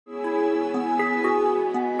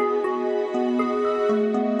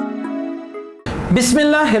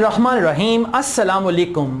Bismillahirrahmanirrahim. Assalamu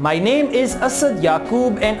alaikum. My name is Asad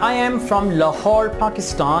Yaqub and I am from Lahore,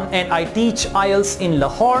 Pakistan, and I teach IELTS in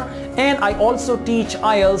Lahore, and I also teach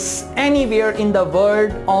IELTS anywhere in the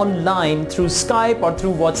world online through Skype or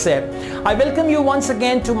through WhatsApp. I welcome you once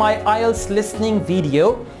again to my IELTS listening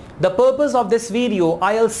video. The purpose of this video,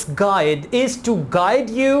 IELTS guide, is to guide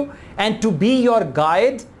you and to be your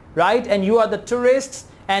guide, right? And you are the tourists,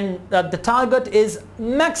 and the target is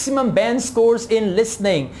maximum band scores in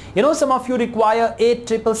listening. You know, some of you require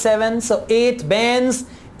 8,777, so 8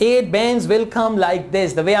 bands will come like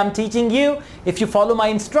this. The way I'm teaching you, if you follow my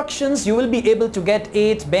instructions, you will be able to get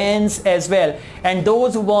 8 bands as well. And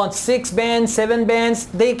those who want 6 bands, 7 bands,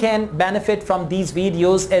 they can benefit from these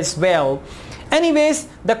videos as well. Anyways,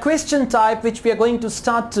 the question type which we are going to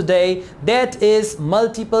start today, that is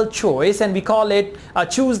multiple choice, and we call it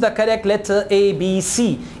choose the correct letter A, B,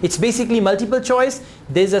 C. It's basically multiple choice.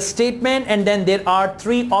 There's a statement and then there are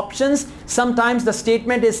 3 options. Sometimes the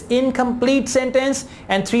statement is incomplete sentence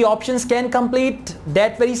and 3 options can complete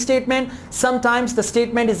that very statement. Sometimes the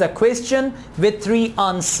statement is a question with 3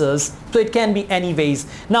 answers. So it can be anyways.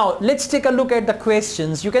 Now let's take a look at the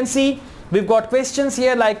questions. You can see we've got questions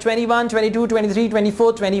here like 21, 22, 23,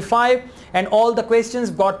 24, 25, and all the questions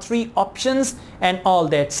got 3 options and all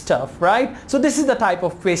that stuff, right? So this is the type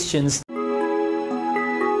of questions.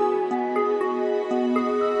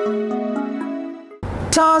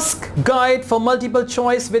 Task guide for multiple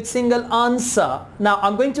choice with single answer. Now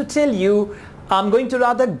I'm going to tell you, I'm going to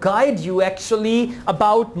rather guide you actually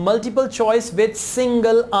about multiple choice with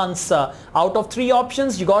single answer. Out of 3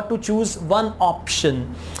 options, you got to choose 1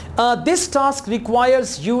 option. This task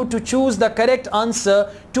requires you to choose the correct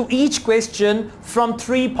answer to each question from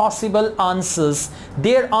 3 possible answers.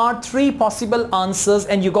 There are 3 possible answers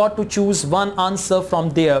and you got to choose 1 answer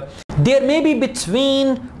from there. There may be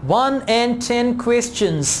between 1 and 10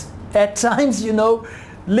 questions. At times, you know,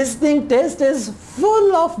 listening test is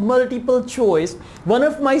full of multiple choice. One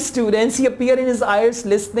of my students, he appeared in his IELTS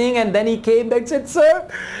listening and then he came back and said, sir,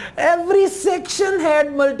 every section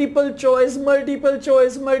had multiple choice, and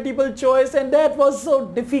that was so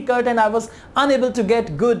difficult and I was unable to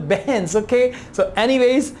get good bands. Okay, so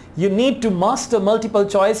anyways, you need to master multiple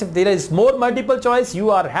choice. If there is more multiple choice,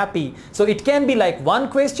 you are happy. So it can be like 1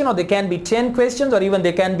 question, or there can be 10 questions, or even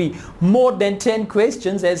there can be more than 10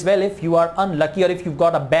 questions as well. If you are unlucky or if you've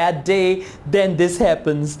got a bad day, then this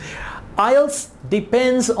happens. IELTS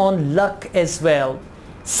depends on luck as well.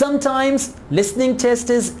 Sometimes listening test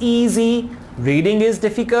is easy, reading is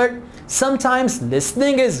difficult. Sometimes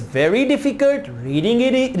listening is very difficult, reading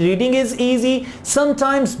is easy.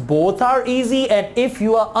 Sometimes both are easy, and if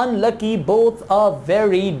you are unlucky, both are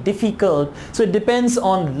very difficult. So it depends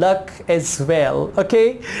on luck as well.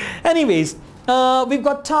 Okay, anyways, we've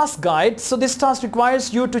got task guide. So this task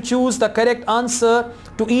requires you to choose the correct answer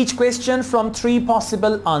to each question from 3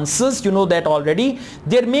 possible answers. You know that already.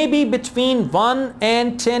 There may be between 1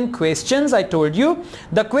 and 10 questions, I told you.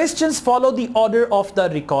 The questions follow the order of the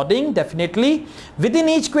recording, definitely. Within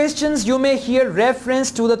each questions, you may hear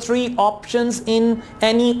reference to the 3 options in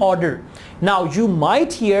any order. Now you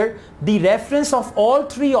might hear the reference of all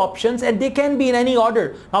 3 options and they can be in any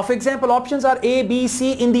order. Now for example, options are A, B,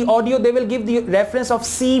 C. In the audio they will give the reference of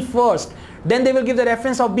C first, then they will give the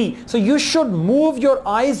reference of B. So you should move your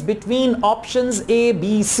eyes between options A,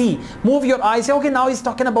 B, C. Move your eyes, say, okay, now he's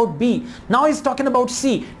talking about B, now he's talking about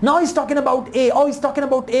C, now he's talking about A, oh, he's talking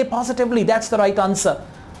about A positively, that's the right answer.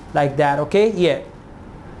 Like that, okay? Yeah.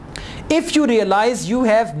 If you realize you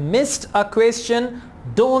have missed a question,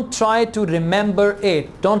 don't try to remember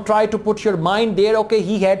it. Don't try to put your mind there, okay,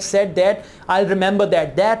 he had said that, I'll remember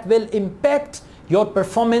that. That will impact your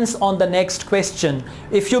performance on the next question.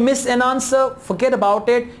 If you miss an answer, forget about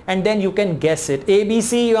it and then you can guess it. A, B,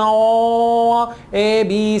 C, oh, A,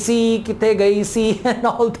 B, C, kite gayi C, and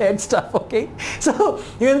all that stuff, okay? So,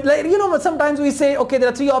 you know, sometimes we say, okay, there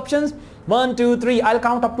are 3 options. 1, 2, 3, I'll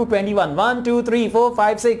count up to 21. 1, 2, 3, 4,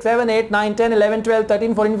 5, 6, 7, 8, 9, 10, 11, 12,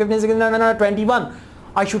 13, 14, 15, 16, 17, 21.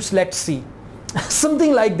 I should select C.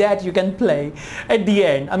 Something like that you can play at the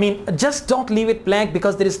end. I mean, just don't leave it blank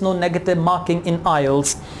because there is no negative marking in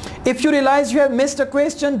IELTS. If you realize you have missed a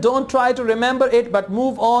question, don't try to remember it, but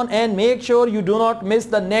move on and make sure you do not miss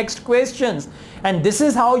the next questions. And this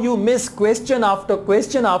is how you miss question after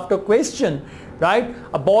question after question, right?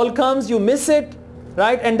 A ball comes, you miss it,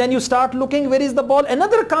 right? And then you start looking, where is the ball?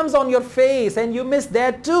 Another comes on your face and you miss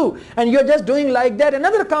that too. And you're just doing like that.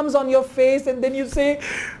 Another comes on your face and then you say,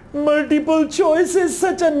 multiple choice is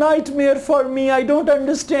such a nightmare for me. I don't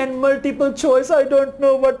understand multiple choice. I don't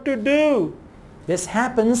know what to do. This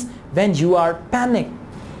happens when you are panicked.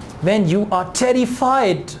 when you are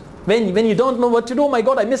terrified, when you don't know what to do. Oh my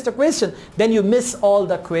God, I missed a question. Then you miss all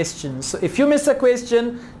the questions. So if you miss a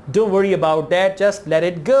question, don't worry about that. Just let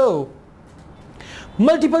it go.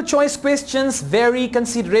 Multiple choice questions vary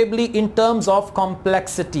considerably in terms of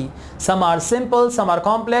complexity. Some are simple, some are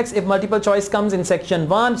complex. If multiple choice comes in section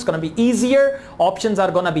 1, it's going to be easier. Options are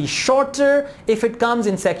going to be shorter. If it comes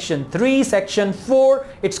in section 3, section 4,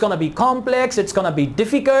 it's going to be complex, it's going to be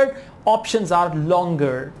difficult. Options are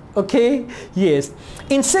longer. Okay, yes.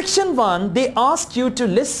 In section 1, they asked you to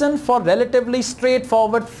listen for relatively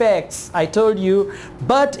straightforward facts, I told you.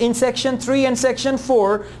 But in section 3 and section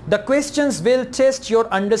 4, the questions will test your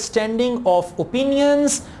understanding of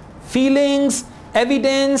opinions, feelings,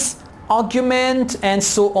 evidence, argument, and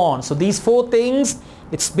so on. So these 4 things,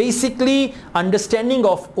 it's basically understanding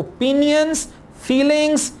of opinions,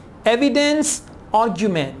 feelings, evidence,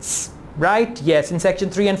 arguments. Right? Yes, in section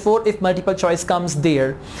 3 and 4 if multiple choice comes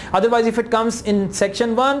there. Otherwise, if it comes in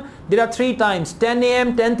section 1, there are 3 times: 10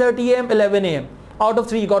 a.m., 10:30 a.m., 11 a.m. Out of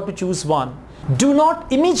 3, you got to choose one. Do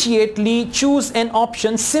not immediately choose an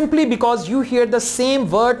option simply because you hear the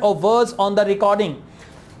same word or words on the recording.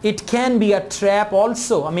 It can be a trap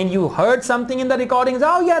also. I mean, you heard something in the recordings.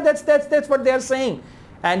 Oh yeah, that's what they are saying.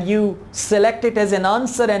 And you select it as an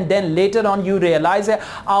answer, and then later on you realize that,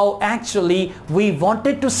 oh, actually we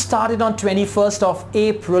wanted to start it on 21st of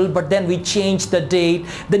April, but then we changed the date.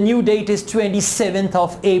 The new date is 27th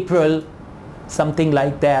of April. Something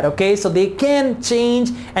like that. Okay, so they can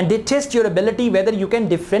change, and they test your ability whether you can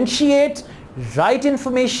differentiate right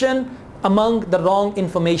information among the wrong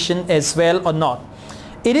information as well or not.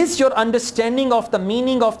 It is your understanding of the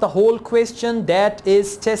meaning of the whole question that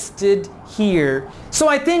is tested here. So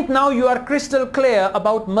I think now you are crystal clear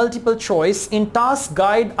about multiple choice. In task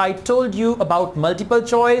guide, I told you about multiple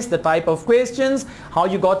choice, the type of questions, how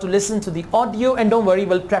you got to listen to the audio, and don't worry,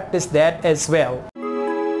 we'll practice that as well.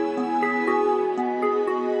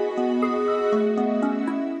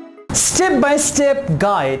 Step-by-step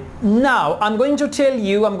guide. Now I'm going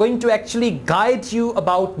to actually guide you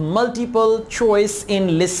about multiple choice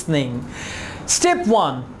in listening. Step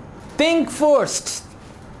 1, think first.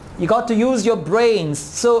 You got to use your brains.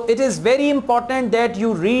 So it is very important that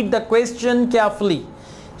you read the question carefully.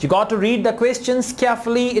 You got to read the questions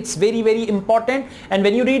carefully. It's very, very important. And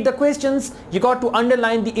when you read the questions, you got to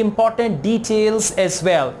underline the important details as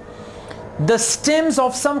well. The stems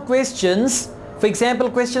of some questions, for example,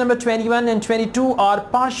 question number 21 and 22 are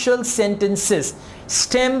partial sentences.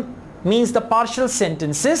 Stem means the partial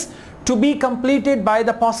sentences to be completed by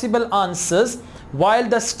the possible answers, while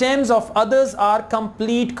the stems of others are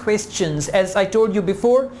complete questions. As I told you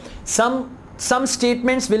before, some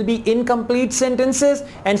statements will be incomplete sentences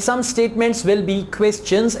and some statements will be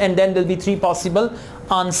questions, and then there will be 3 possible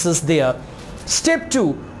answers there. Step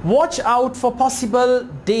 2, watch out for possible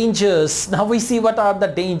dangers. Now we see what are the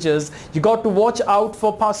dangers. You got to watch out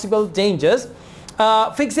for possible dangers.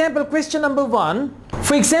 For example, question number 1.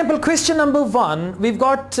 We've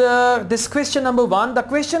got this question number 1. The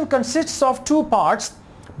question consists of 2 parts.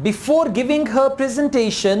 Before giving her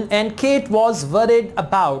presentation, and Kate was worried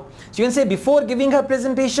about. So you can say before giving her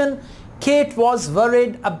presentation, Kate was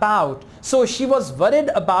worried about. So she was worried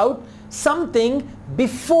about something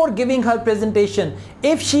before giving her presentation.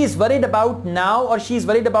 If she is worried about now or she is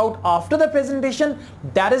worried about after the presentation,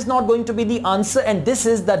 that is not going to be the answer, and this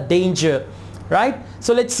is the danger, right?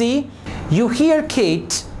 So let's see. You hear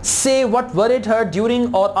Kate say what worried her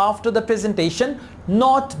during or after the presentation,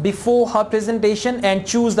 not before her presentation, and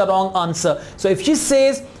choose the wrong answer. So if she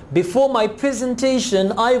says before my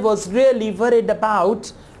presentation I was really worried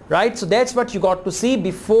about, right? So that's what you got to see.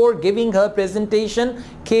 Before giving her presentation,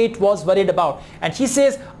 Kate was worried about. And she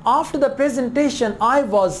says after the presentation I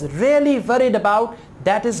was really worried about.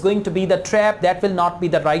 That is going to be the trap. That will not be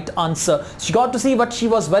the right answer. So you got to see what she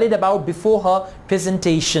was worried about before her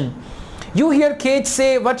presentation. You hear Kate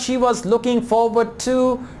say what she was looking forward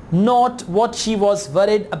to, not what she was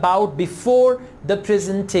worried about before the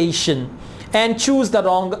presentation, and choose the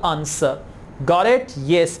wrong answer. Got it?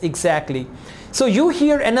 Yes, exactly. So you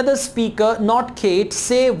hear another speaker, not Kate,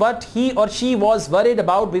 say what he or she was worried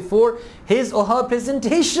about before his or her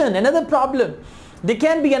presentation. Another problem. There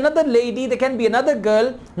can be another lady, there can be another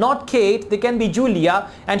girl, not Kate, there can be Julia,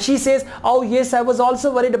 and she says, oh yes, I was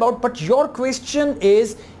also worried about, but your question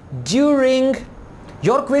is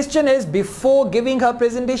before giving her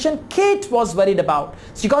presentation, Kate was worried about.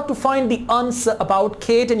 So you got to find the answer about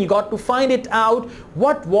Kate, and you got to find it out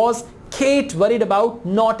what was Kate worried about,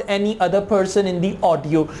 not any other person in the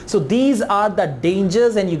audio. So these are the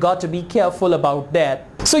dangers, and you got to be careful about that.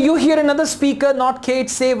 So you hear another speaker, not Kate,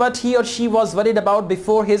 say what he or she was worried about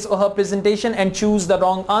before his or her presentation and choose the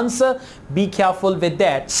wrong answer. Be careful with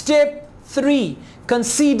that. Step 3.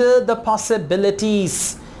 Consider the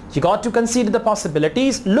possibilities. You got to consider the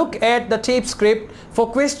possibilities. Look at the tape script for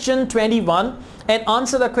question 21 and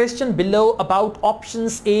answer the question below about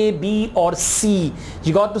options A, B or C.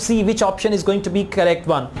 You got to see which option is going to be correct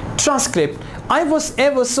one. Transcript. I was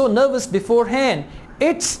ever so nervous beforehand.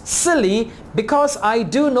 It's silly because I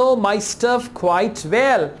do know my stuff quite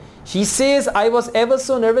well. She says, I was ever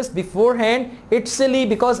so nervous beforehand. It's silly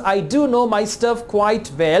because I do know my stuff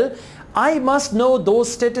quite well. I must know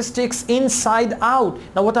those statistics inside out.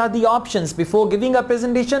 Now what are the options? Before giving a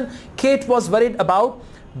presentation, Kate was worried about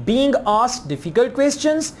being asked difficult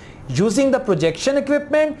questions, using the projection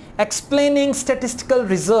equipment, explaining statistical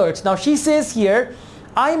results. Now she says here,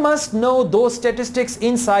 I must know those statistics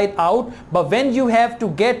inside out, but when you have to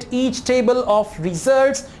get each table of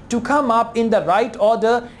results to come up in the right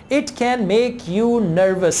order, it can make you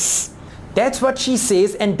nervous. That's what she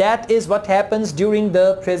says, and that is what happens during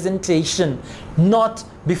the presentation, not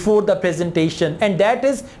before the presentation. And that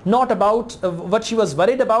is not about what she was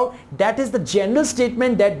worried about. That is the general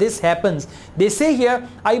statement that this happens. They say here,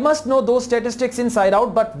 I must know those statistics inside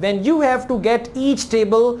out, but when you have to get each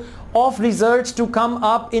table of results to come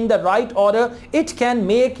up in the right order, it can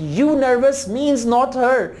make you nervous, means not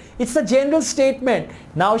her. It's a general statement.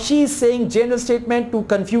 Now she is saying general statement to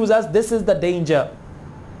confuse us. This is the danger.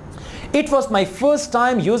 It was my first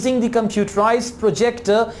time using the computerized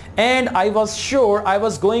projector and I was sure I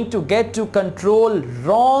was going to get to control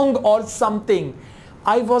wrong or something.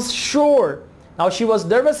 I was sure. Now she was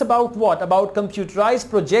nervous about what? About computerized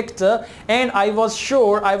projector, and I was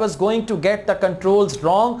sure I was going to get the controls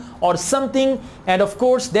wrong or something. And of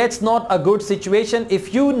course that's not a good situation.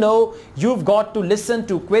 If you know, you've got to listen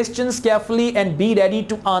to questions carefully and be ready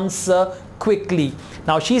to answer quickly.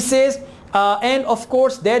 Now she says, and of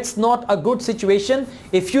course that's not a good situation.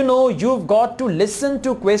 If you know, you've got to listen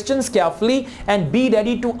to questions carefully and be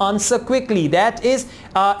ready to answer quickly. That is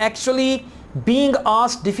actually being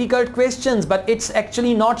asked difficult questions, but it's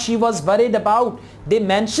actually not she was worried about. They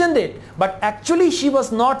mentioned it, but actually she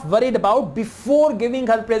was not worried about before giving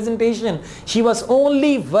her presentation. She was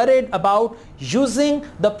only worried about using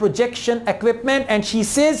the projection equipment, and she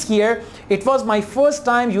says here, it was my first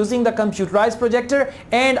time using the computerized projector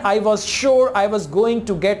and I was sure I was going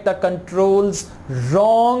to get the controls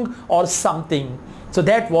wrong or something. So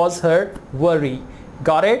that was her worry.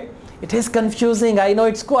 Got it? It is confusing. I know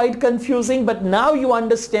it's quite confusing, but now you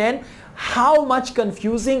understand how much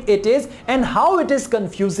confusing it is and how it is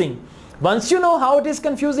confusing. Once you know how it is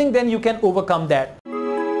confusing, then you can overcome that.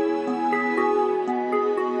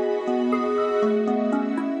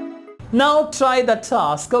 Now try the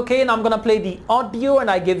task. Okay, and I'm gonna play the audio and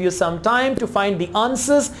I give you some time to find the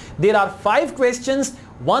answers. There are 5 questions.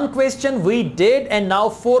 1 question we did and now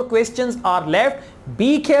 4 questions are left.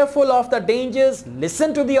 Be careful of the dangers.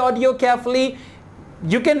 Listen to the audio carefully.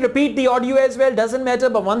 You can repeat the audio as well, doesn't matter,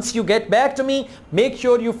 but once you get back to me, make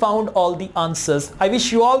sure you found all the answers. I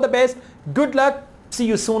wish you all the best. Good luck. See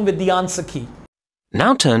you soon with the answer key.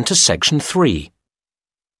 Now turn to section 3.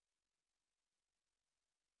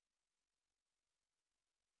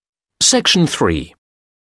 Section 3.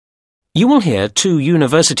 You will hear 2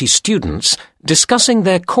 university students discussing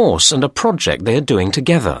their course and a project they are doing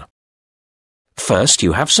together. First,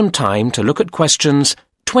 you have some time to look at questions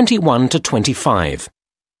 21 to 25.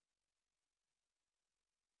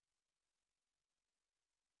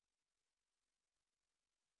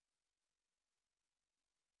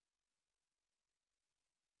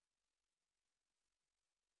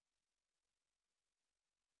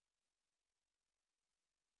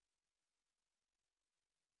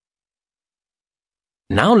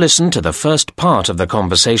 Now listen to the first part of the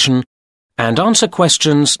conversation and answer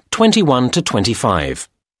questions 21 to 25.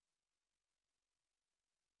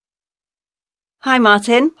 Hi,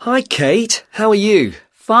 Martin. Hi, Kate. How are you?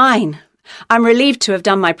 Fine. I'm relieved to have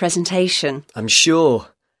done my presentation. I'm sure.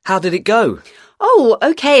 How did it go? Oh,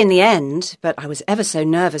 okay in the end, but I was ever so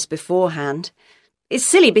nervous beforehand. It's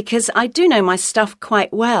silly because I do know my stuff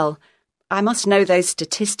quite well. I must know those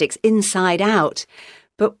statistics inside out.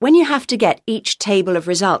 But when you have to get each table of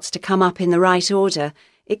results to come up in the right order,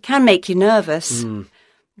 it can make you nervous.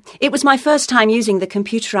 It was my first time using the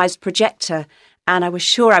computerized projector, and I was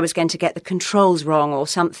sure I was going to get the controls wrong or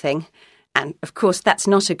something. And, of course, that's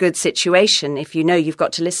not a good situation if you know you've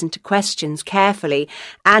got to listen to questions carefully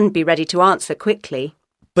and be ready to answer quickly.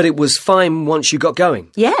 But it was fine once you got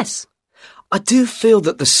going? Yes. I do feel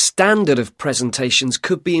that the standard of presentations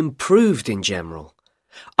could be improved in general.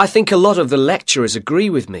 I think a lot of the lecturers agree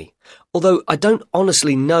with me, although I don't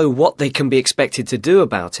honestly know what they can be expected to do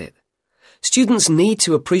about it. Students need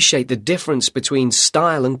to appreciate the difference between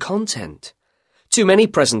style and content. Too many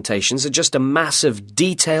presentations are just a mass of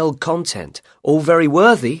detailed content, all very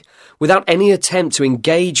worthy, without any attempt to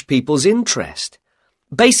engage people's interest.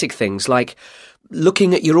 Basic things like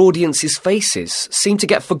looking at your audience's faces seem to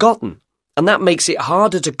get forgotten, and that makes it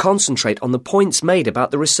harder to concentrate on the points made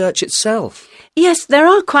about the research itself. Yes, there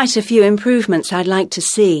are quite a few improvements I'd like to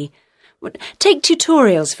see. Take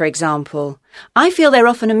tutorials, for example. I feel they're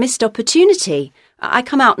often a missed opportunity. I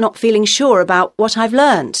come out not feeling sure about what I've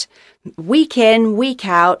learnt. Week in, week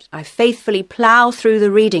out, I faithfully plough through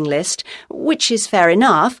the reading list, which is fair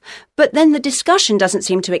enough, but then the discussion doesn't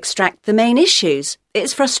seem to extract the main issues.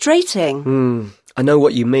 It's frustrating. I know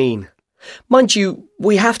what you mean. Mind you,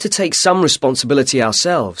 we have to take some responsibility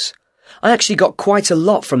ourselves. I actually got quite a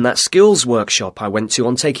lot from that skills workshop I went to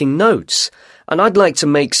on taking notes, and I'd like to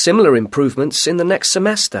make similar improvements in the next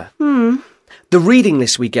semester. The reading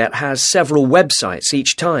list we get has several websites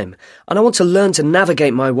each time, and I want to learn to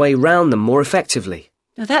navigate my way round them more effectively.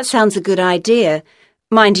 Now, that sounds a good idea.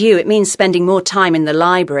 Mind you, it means spending more time in the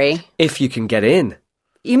library. If you can get in.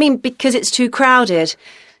 You mean because it's too crowded?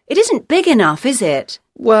 It isn't big enough, is it?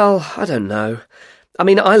 Well, I don't know. I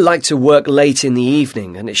mean, I like to work late in the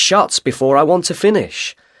evening, and it shuts before I want to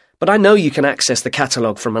finish. But I know you can access the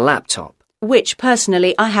catalogue from a laptop. Which,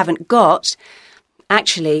 personally, I haven't got.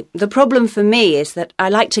 Actually, the problem for me is that I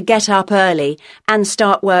like to get up early and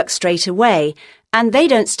start work straight away, and they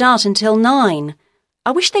don't start until 9.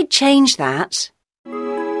 I wish they'd change that.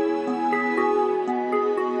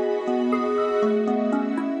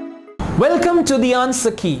 Welcome to the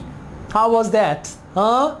answer key. How was that?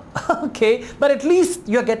 Huh? Okay, but at least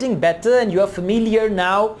you're getting better and you're familiar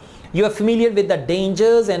now. You are familiar with the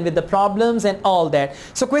dangers and with the problems and all that.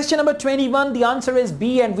 So question number 21, the answer is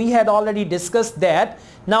B, and we had already discussed that.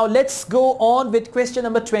 Now let's go on with question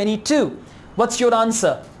number 22. What's your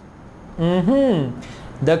answer?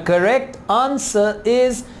 The correct answer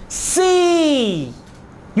is C.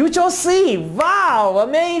 You chose C. Wow,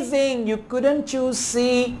 amazing. You couldn't choose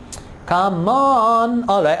C. Come on.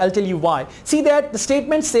 All right, I'll tell you why. See that the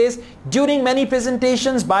statement says, during many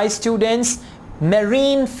presentations by students,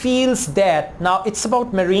 Marine feels that. Now it's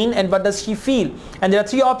about Marine, and what does she feel? And there are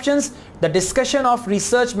 3 options. The discussion of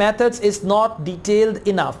research methods is not detailed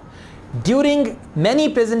enough. During many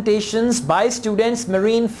presentations by students,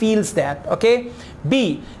 Marine feels that. Okay.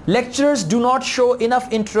 B, lecturers do not show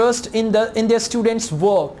enough interest in their students'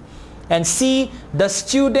 work. And C, the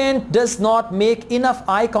student does not make enough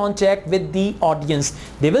eye contact with the audience.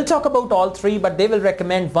 They will talk about all 3, but they will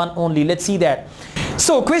recommend one only. Let's see that.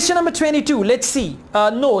 So question number 22, let's see.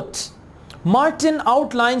 Note, Martin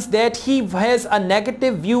outlines that he has a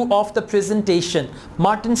negative view of the presentation.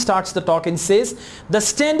 Martin starts the talk and says, the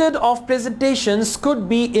standard of presentations could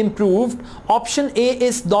be improved. Option A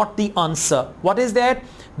is not the answer. What is that?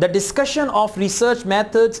 The discussion of research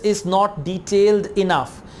methods is not detailed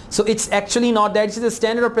enough. So it's actually not that. It's the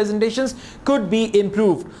standard of presentations could be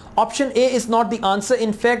improved. Option A is not the answer.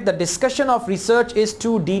 In fact, the discussion of research is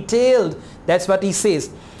too detailed. That's what he says.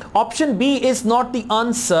 Option B is not the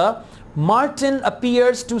answer. Martin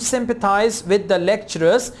appears to sympathize with the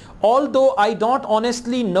lecturers, although I don't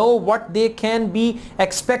honestly know what they can be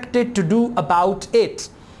expected to do about it.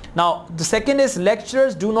 Now, the second is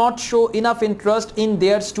lecturers do not show enough interest in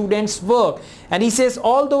their students' work. And he says,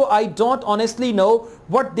 although I don't honestly know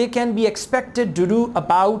what they can be expected to do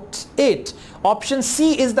about it. Option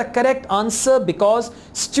C is the correct answer because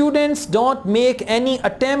students don't make any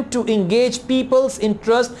attempt to engage people's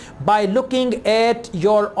interest by looking at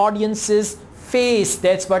your audience's face.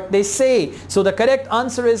 That's what they say. So the correct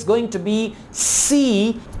answer is going to be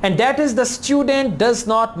C, and that is the student does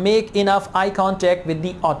not make enough eye contact with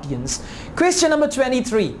the audience. Question number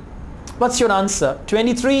 23. What's your answer?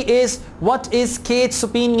 23 is, what is Kate's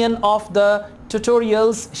opinion of the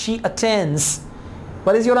tutorials she attends?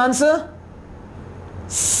 What is your answer?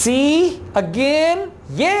 C again?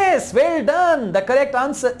 Yes, well done. The correct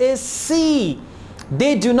answer is C.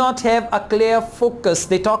 They do not have a clear focus.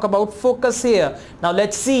 They talk about focus here. Now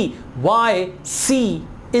let's see why C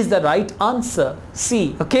is the right answer.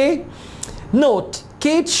 C, okay? Note,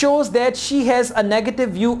 Kate shows that she has a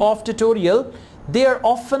negative view of tutorial. They are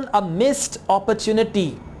often a missed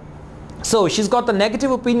opportunity. So she's got a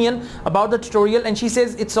negative opinion about the tutorial and she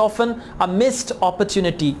says it's often a missed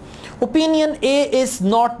opportunity. Opinion A is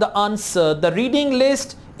not the answer. The reading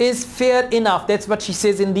list is fair enough. That's what she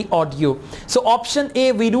says in the audio. So option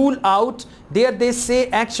A we rule out. There they say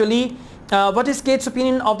actually What is Kate's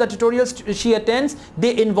opinion of the tutorials she attends?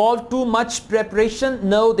 They involve too much preparation.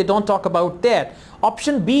 No, they don't talk about that.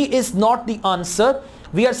 Option B is not the answer.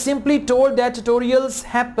 We are simply told that tutorials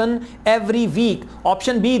happen every week.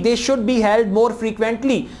 Option B, they should be held more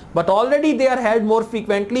frequently. But already they are held more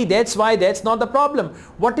frequently. That's why that's not the problem.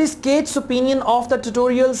 What is Kate's opinion of the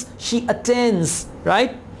tutorials she attends,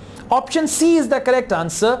 right? Option C is the correct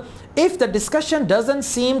answer. If the discussion doesn't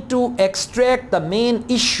seem to extract the main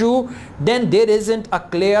issue, then there isn't a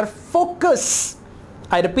clear focus.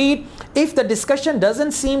 I repeat, if the discussion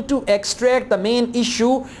doesn't seem to extract the main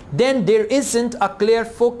issue, then there isn't a clear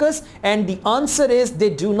focus, and the answer is they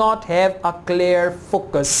do not have a clear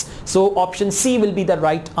focus. So option C will be the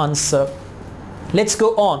right answer. Let's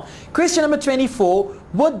go on. Question number 24.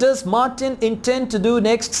 What does Martin intend to do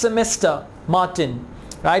next semester? Martin.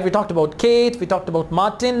 Right, we talked about Kate, we talked about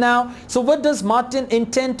Martin now. So what does Martin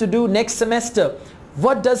intend to do next semester?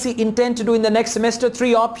 What does he intend to do in the next semester?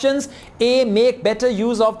 Three options. A, make better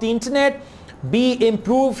use of the internet. B,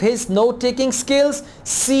 improve his note-taking skills.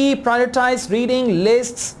 C, prioritize reading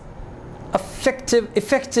lists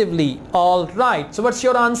effectively. All right. So what's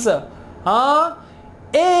your answer?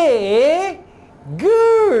 A.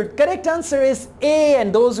 Good. Correct answer is A.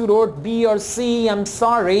 And those who wrote B or C, I'm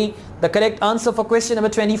sorry. The correct answer for question number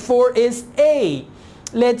 24 is A.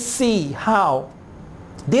 Let's see how.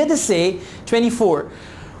 There they say 24.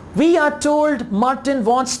 We are told Martin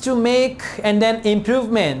wants to make and then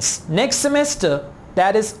improvements next semester.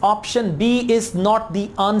 That is option B is not the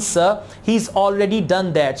answer. He's already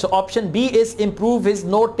done that. So option B is improve his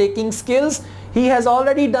note-taking skills. He has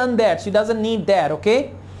already done that. So he doesn't need that.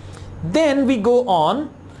 Okay. Then we go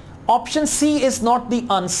on. Option C is not the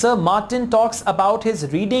answer. Martin talks about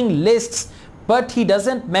his reading lists, but he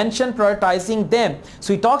doesn't mention prioritizing them.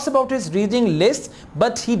 So he talks about his reading lists,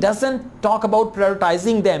 but he doesn't talk about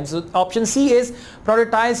prioritizing them. So option C is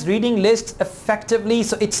prioritize reading lists effectively.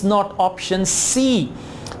 So it's not option C.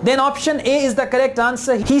 Then option A is the correct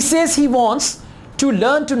answer. He says he wants to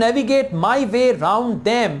learn to navigate my way around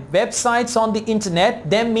them. Websites on the internet.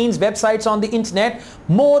 Them means websites on the internet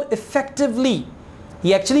more effectively.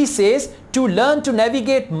 He actually says to learn to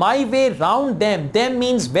navigate my way around them. Them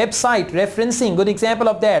means website, referencing, good example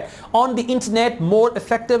of that. On the internet more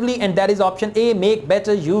effectively, and that is option A, make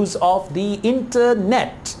better use of the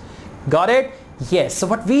internet. Got it? Yes. So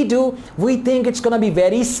what we do, we think it's going to be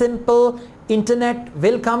very simple. Internet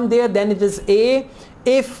will come there, then it is A.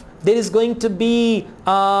 If there is going to be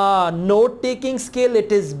note-taking skill,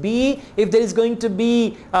 it is B. If there is going to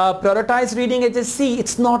be prioritized reading, it is C.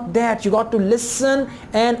 It's not that. You got to listen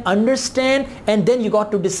and understand, and then you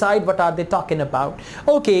got to decide what are they talking about.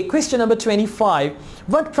 Okay, question number 25.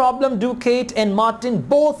 What problem do Kate and Martin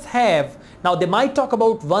both have? Now they might talk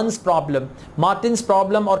about one's problem, Martin's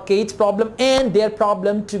problem or Kate's problem, and their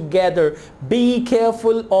problem together. Be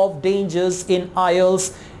careful of dangers in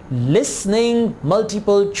IELTS. Listening,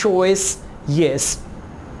 multiple choice, yes.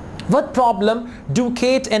 What problem do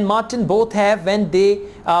Kate and Martin both have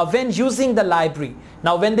when using the library?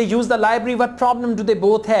 Now when they use the library, what problem do they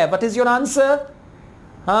both have? What is your answer?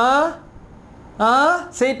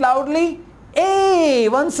 Say it loudly. A.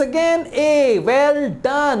 Once again, A. Well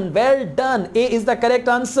done, well done. A is the correct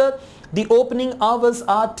answer. The opening hours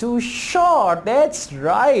are too short. That's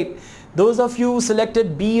right. Those of you who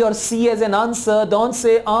selected B or C as an answer, don't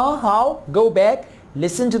say, how? Go back,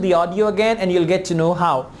 listen to the audio again, and you'll get to know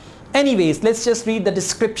how. Anyways, let's just read the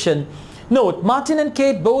description. Note, Martin and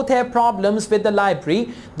Kate both have problems with the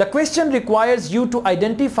library. The question requires you to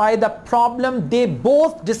identify the problem they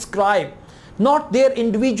both describe, not their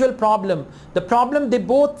individual problem. The problem they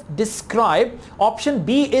both describe. Option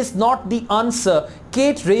B is not the answer.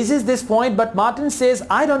 Kate raises this point, but Martin says,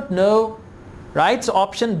 I don't know. Right, so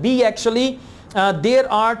option B actually, there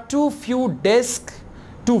are too few desks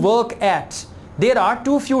to work at. There are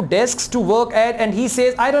too few desks to work at, and he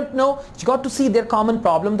says, I don't know. You got to see their common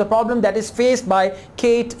problem, the problem that is faced by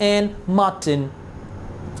Kate and Martin.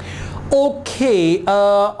 Okay,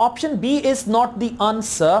 option B is not the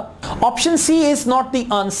answer. Option C is not the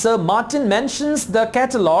answer. Martin mentions the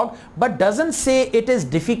catalog but doesn't say it is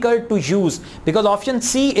difficult to use, because option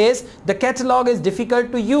C is the catalog is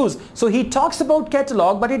difficult to use. So he talks about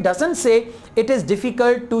catalog but he doesn't say it is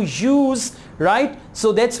difficult to use, right?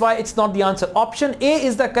 So that's why it's not the answer. Option A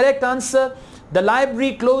is the correct answer. The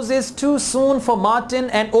library closes too soon for Martin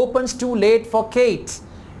and opens too late for Kate,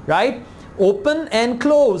 right? Open and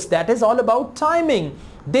close, that is all about timing.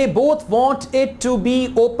 they both want it to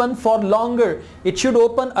be open for longer. It should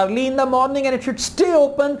open early in the morning and it should stay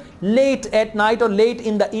open late at night or late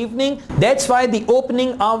in the evening. That's why the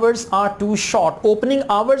opening hours are too short. Opening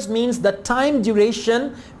hours means the time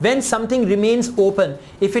duration when something remains open.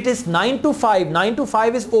 If it is 9 to 5, 9 to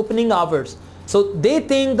 5 is opening hours. So they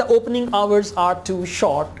think the opening hours are too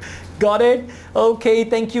short. Got it? Okay,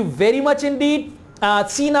 thank you very much indeed.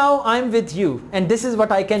 See, now I'm with you and this is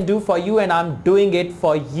what I can do for you and I'm doing it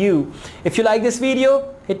for you. If you like this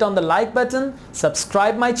video, hit on the like button,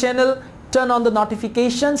 subscribe my channel, turn on the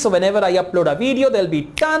notifications so whenever I upload a video they'll be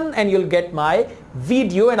done and you'll get my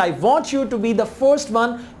video. And I want you to be the first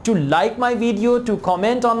one to like my video, to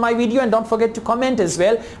comment on my video, and don't forget to comment as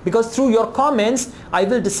well, because through your comments I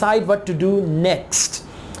will decide what to do next.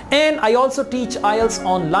 And I also teach IELTS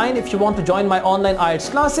online. If you want to join my online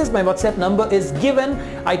IELTS classes, my WhatsApp number is given.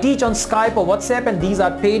 I teach on Skype or WhatsApp and these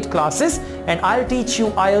are paid classes, and I'll teach you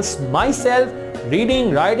IELTS myself.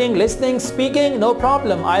 Reading, writing, listening, speaking, no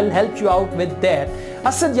problem. I'll help you out with that.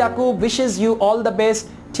 Asad Yaqub wishes you all the best.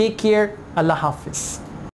 Take care. Allah Hafiz.